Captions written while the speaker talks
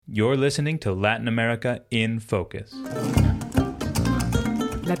You're listening to Latin America in Focus.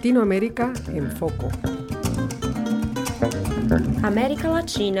 Latinoamérica en Foco. América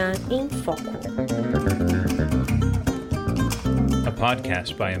Latina em Foco. A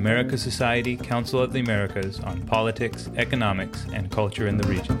podcast by America Society, Council of the Americas on politics, economics, and culture in the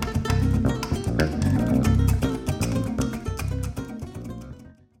region.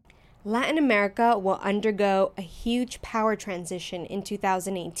 Latin America will undergo a huge power transition in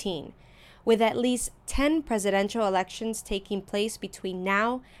 2018, with at least 10 presidential elections taking place between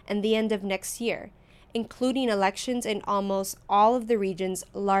now and the end of next year, including elections in almost all of the region's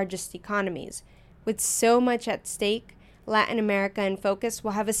largest economies. With so much at stake, Latin America in Focus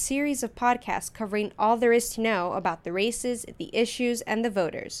will have a series of podcasts covering all there is to know about the races, the issues, and the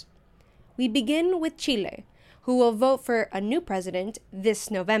voters. We begin with Chile, who will vote for a new president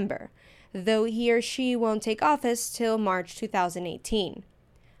this November, though he or she won't take office till March 2018.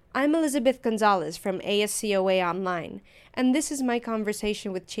 I'm Elizabeth Gonzalez from ASCOA Online, and this is my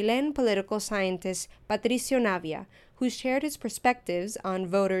conversation with Chilean political scientist Patricio Navia, who shared his perspectives on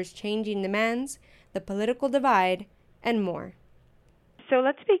voters' changing demands, the political divide, and more. So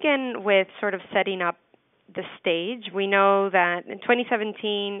let's begin with sort of setting up the stage. We know that in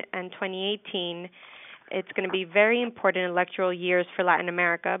 2017 and 2018, it's going to be very important electoral years for Latin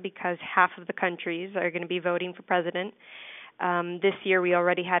America because half of the countries are going to be voting for president. This year we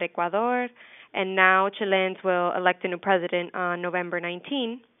already had Ecuador, and now Chileans will elect a new president on November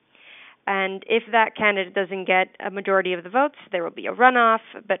 19. And if that candidate doesn't get a majority of the votes, there will be a runoff.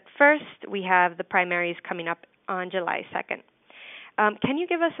 But first, we have the primaries coming up on July 2nd. Can you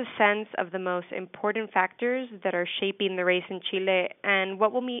give us a sense of the most important factors that are shaping the race in Chile, and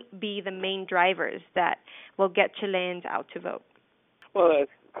what will be the main drivers that will get Chileans out to vote? Well,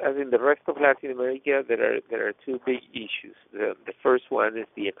 as in the rest of Latin America, there are two big issues. The first one is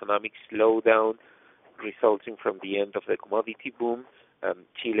the economic slowdown resulting from the end of the commodity boom.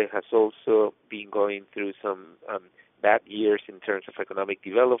 Chile has also been going through some bad years in terms of economic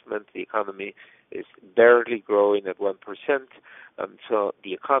development. The economy is barely growing at 1%. So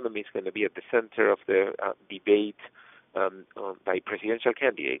the economy is going to be at the center of the debate by presidential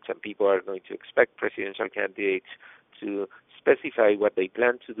candidates, and people are going to expect presidential candidates to specify what they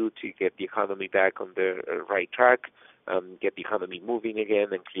plan to do to get the economy back on the right track, get the economy moving again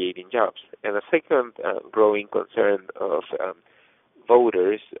and creating jobs. And a second growing concern of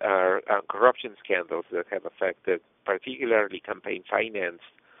voters are corruption scandals that have affected particularly campaign finance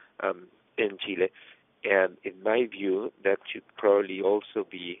in Chile. And in my view, that should probably also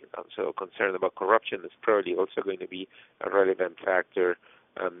be, so concern about corruption is probably also going to be a relevant factor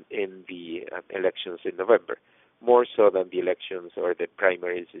in the elections in November, more so than the elections or the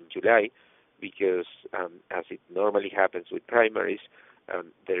primaries in July, because as it normally happens with primaries,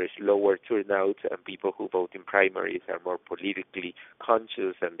 there is lower turnout, and people who vote in primaries are more politically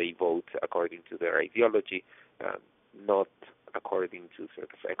conscious, and they vote according to their ideology, not according to sort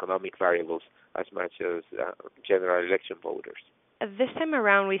of economic variables as much as general election voters. This time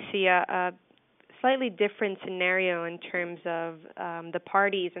around, we see a slightly different scenario in terms of the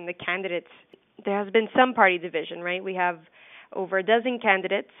parties and the candidates. There has been some party division, right? We have over a dozen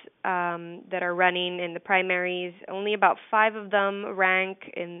candidates that are running in the primaries. Only about 5 of them rank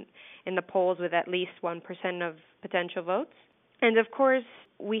in the polls with at least 1% of potential votes. And of course,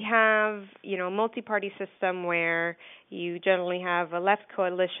 we have, a multi-party system where you generally have a left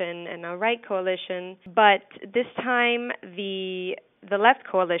coalition and a right coalition. But this time, the left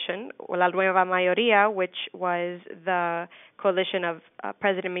coalition, or La Nueva Mayoría, which was the coalition of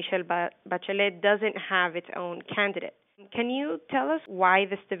President Michelle Bachelet, doesn't have its own candidate. Can you tell us why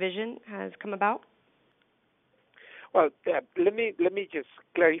this division has come about? Well, let me just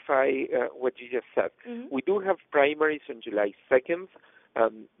clarify what you just said. Mm-hmm. We do have primaries on July 2nd.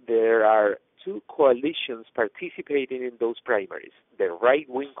 There are 2 coalitions participating in those primaries. The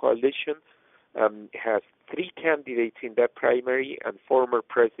right-wing coalition has 3 candidates in that primary, and former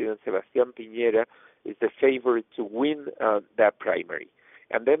President Sebastián Piñera is the favorite to win that primary.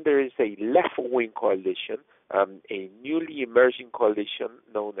 And then there is a left-wing coalition, a newly emerging coalition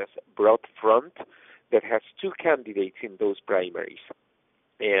known as Broad Front, that has 2 candidates in those primaries.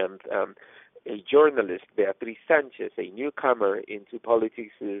 And a journalist, Beatriz Sanchez, a newcomer into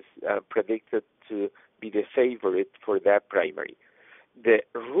politics, is predicted to be the favorite for that primary. The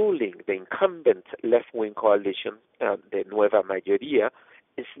incumbent left-wing coalition, the Nueva Mayoría,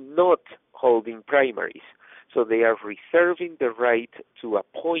 is not holding primaries. So they are reserving the right to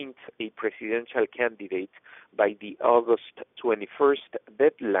appoint a presidential candidate by the August 21st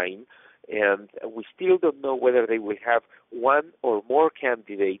deadline and we still don't know whether they will have one or more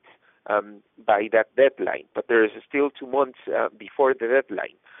candidates by that deadline. But there is still 2 months before the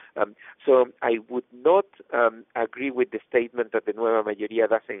deadline. So I would not agree with the statement that the Nueva Mayoría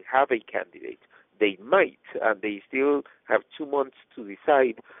doesn't have a candidate. They might, and they still have 2 months to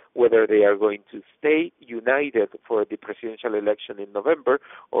decide whether they are going to stay united for the presidential election in November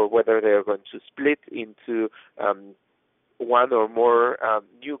or whether they are going to split into one or more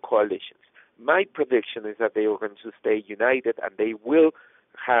new coalitions. My prediction is that they are going to stay united and they will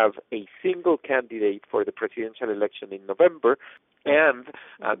have a single candidate for the presidential election in November, and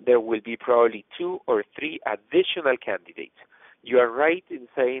there will be probably 2 or 3 additional candidates. You are right in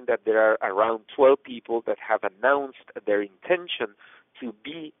saying that there are around 12 people that have announced their intention to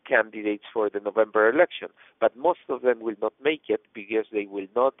be candidates for the November election, but most of them will not make it because they will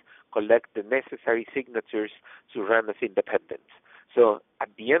not collect the necessary signatures to run as independents. So at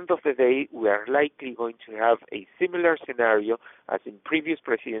the end of the day, we are likely going to have a similar scenario as in previous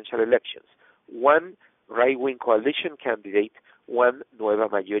presidential elections. One right-wing coalition candidate, one Nueva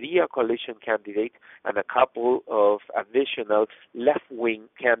Mayoría coalition candidate, and a couple of additional left-wing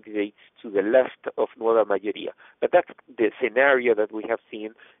candidates to the left of Nueva Mayoría. But that's the scenario that we have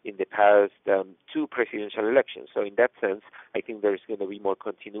seen in the past 2 presidential elections. So in that sense, I think there's going to be more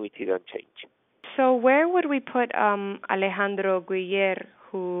continuity than change. So where would we put Alejandro Guiller,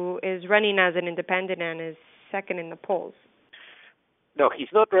 who is running as an independent and is second in the polls? No, he's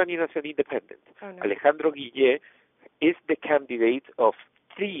not running as an independent. Oh, no. Alejandro Guiller is the candidate of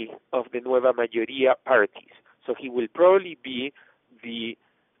 3 of the Nueva Mayoría parties. So he will probably be the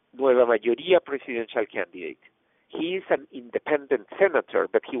Nueva Mayoría presidential candidate. He is an independent senator,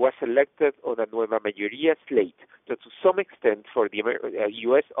 but he was elected on a Nueva Mayoría slate. So to some extent, for the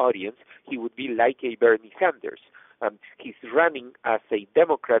U.S. audience, he would be like a Bernie Sanders. He's running as a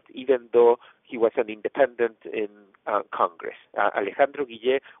Democrat, even though he was an independent in Congress. Alejandro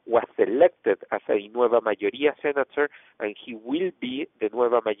Guiller was elected as a Nueva Mayoría senator, and he will be the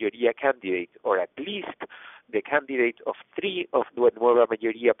Nueva Mayoría candidate, or at least the candidate of 3 of the Nueva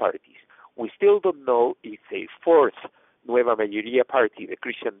Mayoría parties. We still don't know if a 4th Nueva Mayoría party, the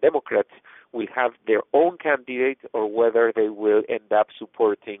Christian Democrats, will have their own candidate or whether they will end up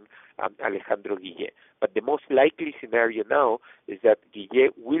supporting Alejandro Guiller. But the most likely scenario now is that Guiller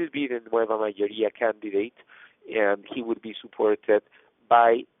will be the Nueva Mayoría candidate, and he would be supported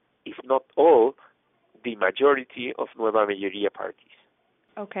by, if not all, the majority of Nueva Mayoría parties.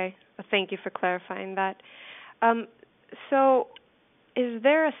 Okay. Thank you for clarifying that. So is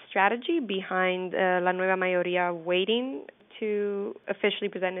there a strategy behind La Nueva Mayoría waiting to officially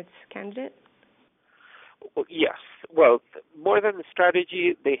present its candidate? Yes. Well, more than a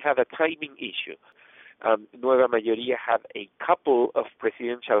strategy, they have a timing issue. Nueva Mayoría had a couple of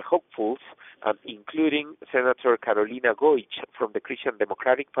presidential hopefuls, including Senator Carolina Goich from the Christian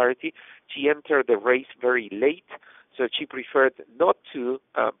Democratic Party. She entered the race very late, so she preferred not to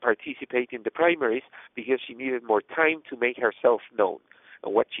participate in the primaries because she needed more time to make herself known.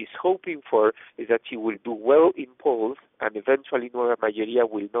 And what she's hoping for is that she will do well in polls and eventually Nueva Mayoría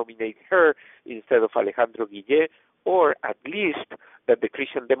will nominate her instead of Alejandro Guiller, or at least that the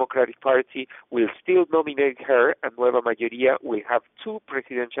Christian Democratic Party will still nominate her and Nueva Mayoría will have 2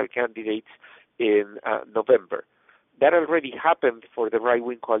 presidential candidates in November. That already happened for the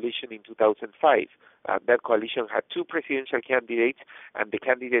right-wing coalition in 2005. That coalition had 2 presidential candidates, and the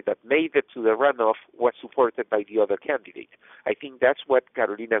candidate that made it to the runoff was supported by the other candidate. I think that's what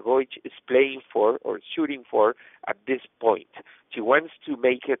Carolina Goich is playing for or shooting for at this point. She wants to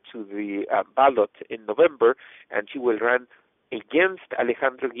make it to the ballot in November, and she will run against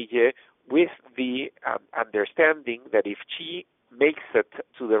Alejandro Guiller with the understanding that if she makes it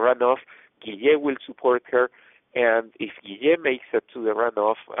to the runoff, Guiller will support her, and if Guiller makes it to the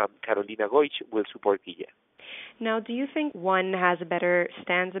runoff, Carolina Goich will support Guiller. Now, do you think one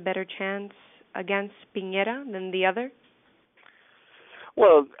stands a better chance against Piñera than the other?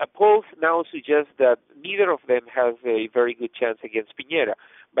 Well, polls now suggest that neither of them has a very good chance against Piñera.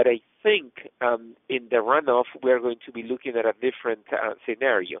 But I think in the runoff, we are going to be looking at a different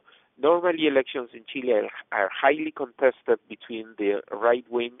scenario. Normally, elections in Chile are highly contested between the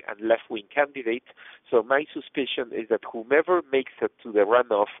right-wing and left-wing candidates, so my suspicion is that whomever makes it to the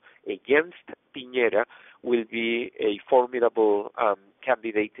runoff against Piñera will be a formidable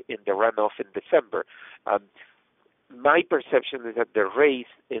candidate in the runoff in December. My perception is that the race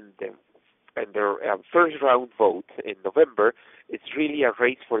in the first-round vote in November is really a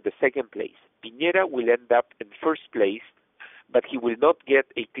race for the second place. Piñera will end up in first place, but he will not get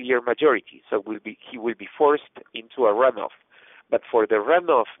a clear majority, so he will be forced into a runoff. But for the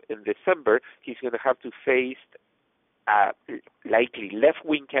runoff in December, he's going to have to face a likely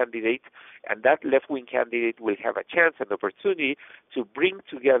left-wing candidate, and that left-wing candidate will have a chance and opportunity to bring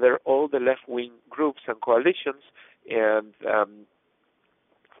together all the left-wing groups and coalitions and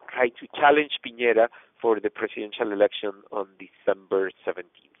try to challenge Piñera for the presidential election on December 17th.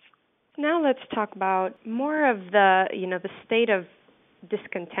 Now let's talk about more of the state of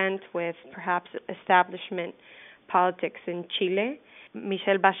discontent with perhaps establishment politics in Chile.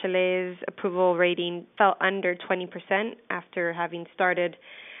 Michelle Bachelet's approval rating fell under 20% after having started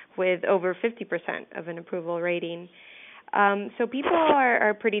with over 50% of an approval rating. So people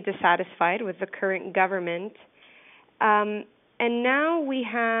are pretty dissatisfied with the current government. And now we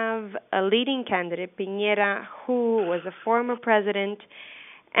have a leading candidate, Piñera, who was a former president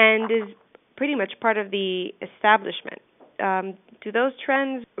and is pretty much part of the establishment. Do those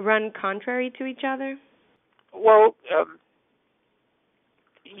trends run contrary to each other? Well,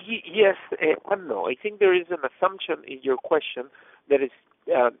 yes and no. I think there is an assumption in your question that is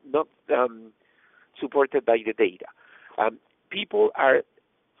not supported by the data. People are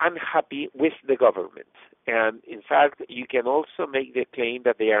unhappy with the government. And in fact, you can also make the claim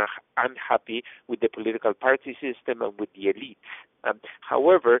that they are unhappy with the political party system and with the elites.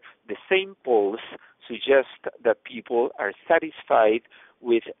 However, the same polls suggest that people are satisfied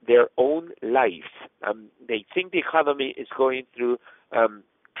with their own lives. They think the economy is going through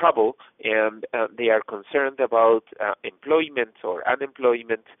trouble, and they are concerned about employment or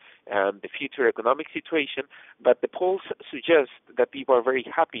unemployment, the future economic situation, but the polls suggest that people are very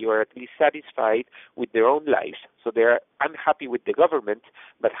happy or at least satisfied with their own lives. So they are unhappy with the government,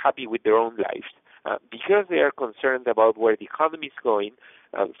 but happy with their own lives. Because they are concerned about where the economy is going,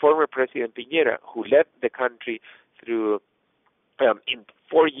 former President Piñera, who led the country through in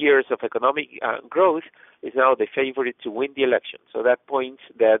 4 years of economic growth, is now the favorite to win the election. So that points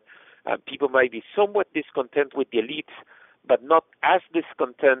that people might be somewhat discontent with the elites, but not as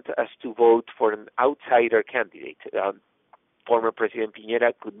discontent as to vote for an outsider candidate. Former President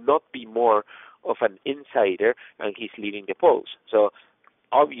Piñera could not be more of an insider, and he's leading the polls. So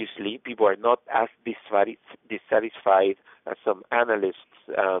obviously, people are not as dissatisfied as some analysts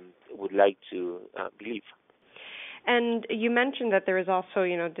would like to believe. And you mentioned that there is also,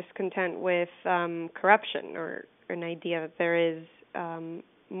 discontent with corruption, or an idea that there is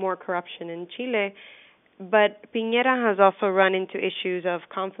more corruption in Chile. But Piñera has also run into issues of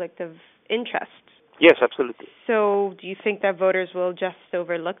conflict of interest. Yes, absolutely. So do you think that voters will just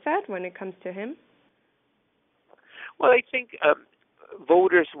overlook that when it comes to him? Well, I think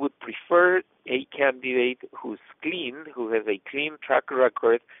voters would prefer a candidate who's clean, who has a clean track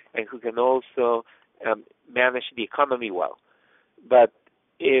record, and who can also manage the economy well. But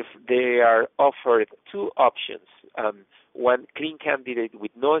if they are offered two options, one clean candidate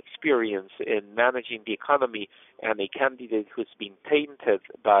with no experience in managing the economy and a candidate who's been tainted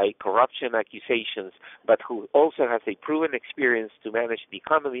by corruption accusations but who also has a proven experience to manage the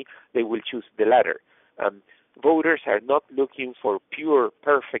economy, they will choose the latter. Voters are not looking for pure,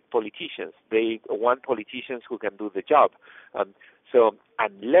 perfect politicians. They want politicians who can do the job. So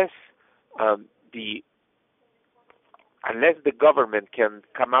unless the government can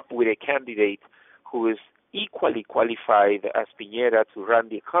come up with a candidate who is equally qualified as Piñera to run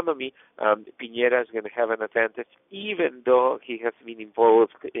the economy, Piñera is going to have an advantage, even though he has been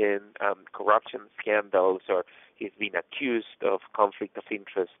involved in corruption scandals or he's been accused of conflict of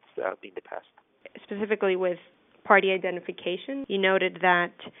interests in the past. Specifically with party identification, you noted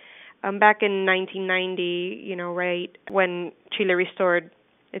that back in 1990, right, when Chile restored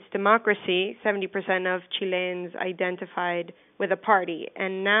its democracy, 70% of Chileans identified with a party,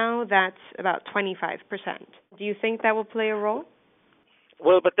 and now that's about 25%. Do you think that will play a role?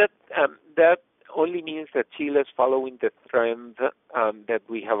 Well, but that only means that Chile is following the trend that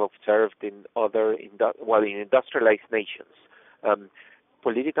we have observed in other industrialized nations.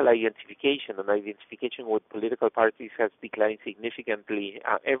 Political identification and identification with political parties has declined significantly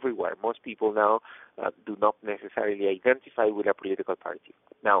everywhere. Most people now do not necessarily identify with a political party.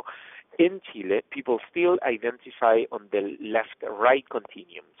 Now, in Chile, people still identify on the left-right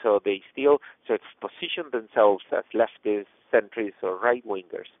continuum. So they still position themselves as leftists, centrists, or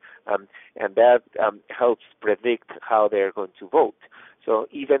right-wingers. And that helps predict how they're going to vote. So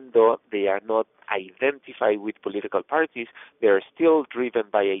even though they are not identified with political parties, they are still driven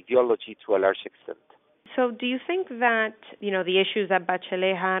by ideology to a large extent. So do you think that, the issues that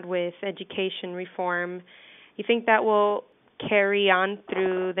Bachelet had with education reform, you think that will carry on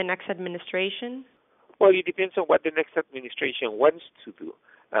through the next administration? Well, it depends on what the next administration wants to do.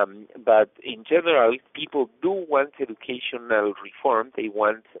 But in general, people do want educational reform. They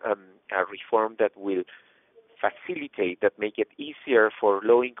want a reform that will facilitate, that make it easier for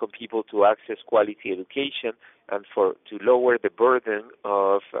low-income people to access quality education and to lower the burden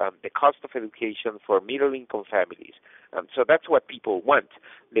of the cost of education for middle-income families. So that's what people want.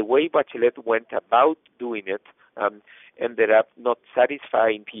 The way Bachelet went about doing it ended up not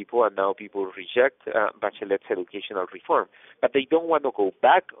satisfying people, and now people reject Bachelet's educational reform. But they don't want to go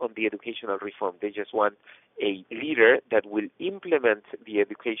back on the educational reform. They just want a leader that will implement the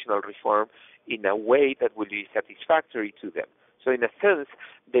educational reform in a way that will be satisfactory to them. So in a sense,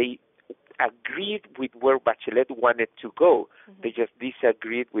 they agreed with where Bachelet wanted to go. Mm-hmm. They just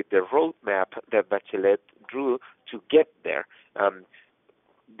disagreed with the roadmap that Bachelet drew to get there.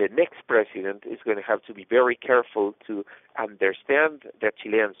 The next president is going to have to be very careful to understand that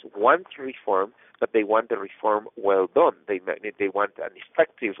Chileans want reform, but they want the reform well done. They want an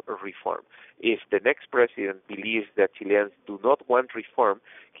effective reform. If the next president believes that Chileans do not want reform,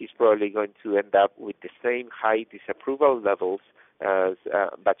 he's probably going to end up with the same high disapproval levels as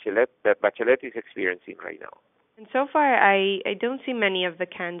Bachelet is experiencing right now. And so far, I don't see many of the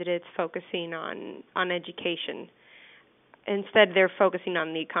candidates focusing on education. Instead, they're focusing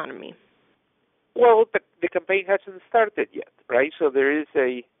on the economy. Well, the campaign hasn't started yet, right? So there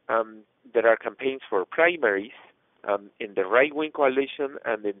are campaigns for primaries in the right-wing coalition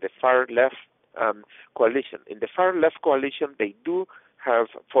and in the far-left coalition. In the far-left coalition, they do have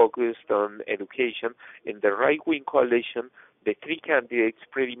focused on education. In the right-wing coalition, the three candidates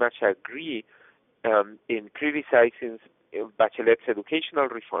pretty much agree in criticizing Bachelet's educational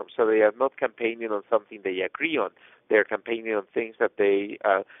reform. So they are not campaigning on something they agree on. They're campaigning on things that they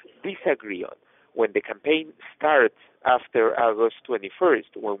disagree on. When the campaign starts after August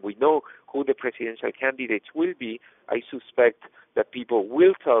 21st, when we know who the presidential candidates will be, I suspect that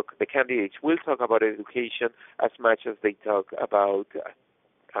the candidates will talk about education as much as they talk about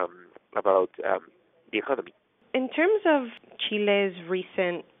the economy. In terms of Chile's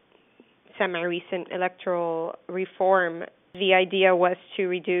semi-recent electoral reform, the idea was to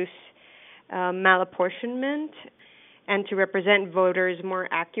reduce malapportionment and to represent voters more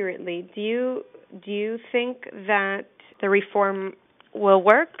accurately. Do you think that the reform will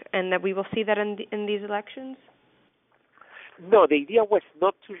work and that we will see that in these elections? No, the idea was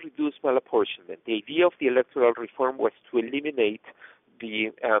not to reduce malapportionment. The idea of the electoral reform was to eliminate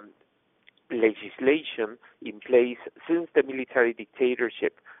the legislation in place since the military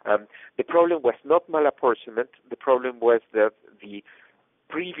dictatorship. The problem was not malapportionment. The problem was that the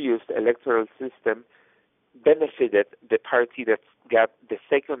previous electoral system benefited the party that got the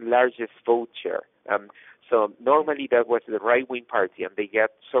second largest vote share. So normally that was the right-wing party, and they got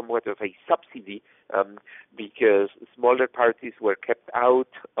somewhat of a subsidy because smaller parties were kept out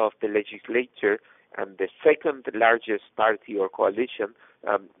of the legislature, and the second largest party or coalition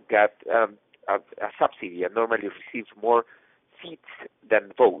got a subsidy and normally received more seats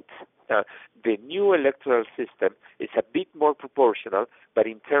than votes. The new electoral system is a bit more proportional, but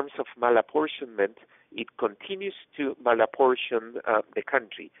in terms of malapportionment, it continues to malapportion the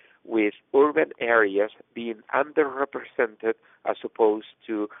country, with urban areas being underrepresented as opposed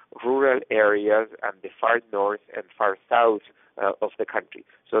to rural areas and the far north and far south of the country.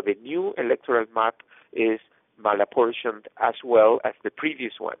 So the new electoral map is malapportioned as well as the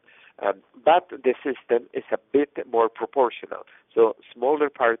previous one. But the system is a bit more proportional. So smaller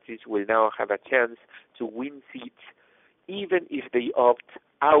parties will now have a chance to win seats even if they opt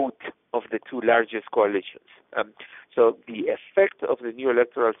out of the two largest coalitions. So the effect of the new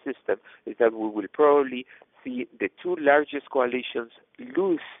electoral system is that we will probably see the two largest coalitions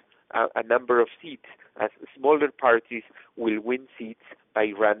lose a number of seats, as smaller parties will win seats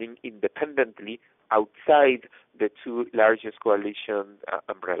by running independently outside the two largest coalition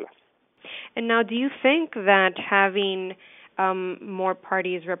umbrellas. And now, do you think that having more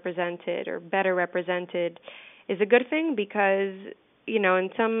parties represented or better represented is a good thing? Because, in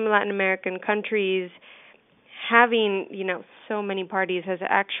some Latin American countries, having, so many parties has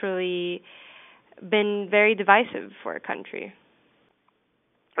actually been very divisive for a country.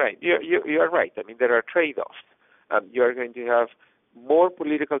 Right. You are right. I mean, there are trade-offs. You are going to have more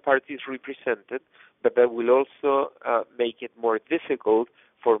political parties represented, but that will also make it more difficult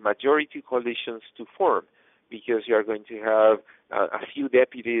for majority coalitions to form, because you are going to have a few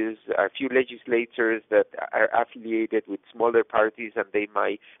deputies, a few legislators that are affiliated with smaller parties, and they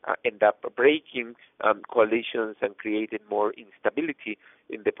might end up breaking coalitions and creating more instability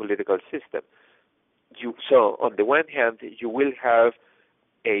in the political system. So on the one hand, you will have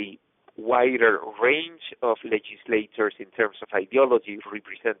a wider range of legislators in terms of ideology,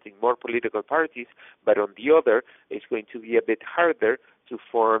 representing more political parties, but on the other, it's going to be a bit harder to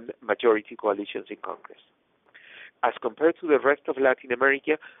form majority coalitions in Congress. As compared to the rest of Latin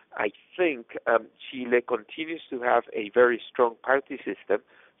America, I think Chile continues to have a very strong party system,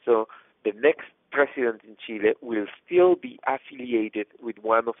 so the next president in Chile will still be affiliated with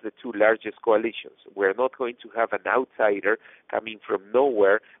one of the two largest coalitions. We're not going to have an outsider coming from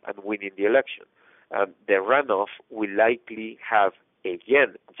nowhere and winning the election. The runoff will likely have,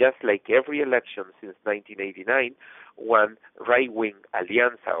 again, just like every election since 1989, one right-wing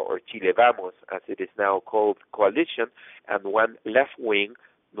alianza, or Chile Vamos, as it is now called, coalition, and one left-wing,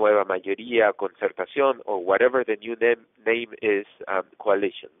 Nueva Mayoría, Concertación, or whatever the new name is,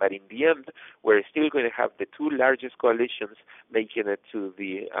 coalition. But in the end, we're still going to have the two largest coalitions making it to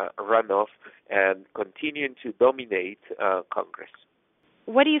the runoff and continuing to dominate Congress.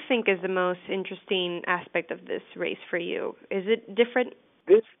 What do you think is the most interesting aspect of this race for you? Is it different?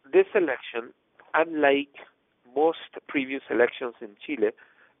 This election, unlike most previous elections in Chile,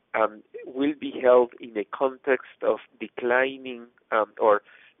 will be held in a context of declining or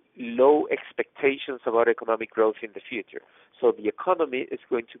low expectations about economic growth in the future. So the economy is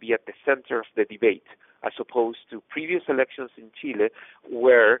going to be at the center of the debate, as opposed to previous elections in Chile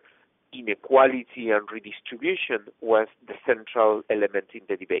where inequality and redistribution was the central element in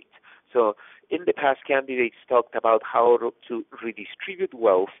the debate. So in the past, candidates talked about how to redistribute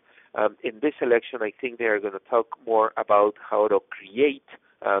wealth. In this election, I think they are going to talk more about how to create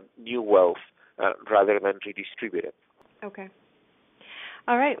new wealth rather than redistribute it. Okay.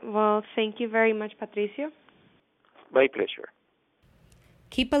 All right. Well, thank you very much, Patricio. My pleasure.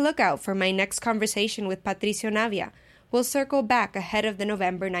 Keep a lookout for my next conversation with Patricio Navia. We'll circle back ahead of the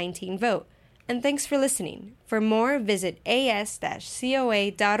November 19 vote. And thanks for listening. For more, visit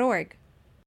as-coa.org.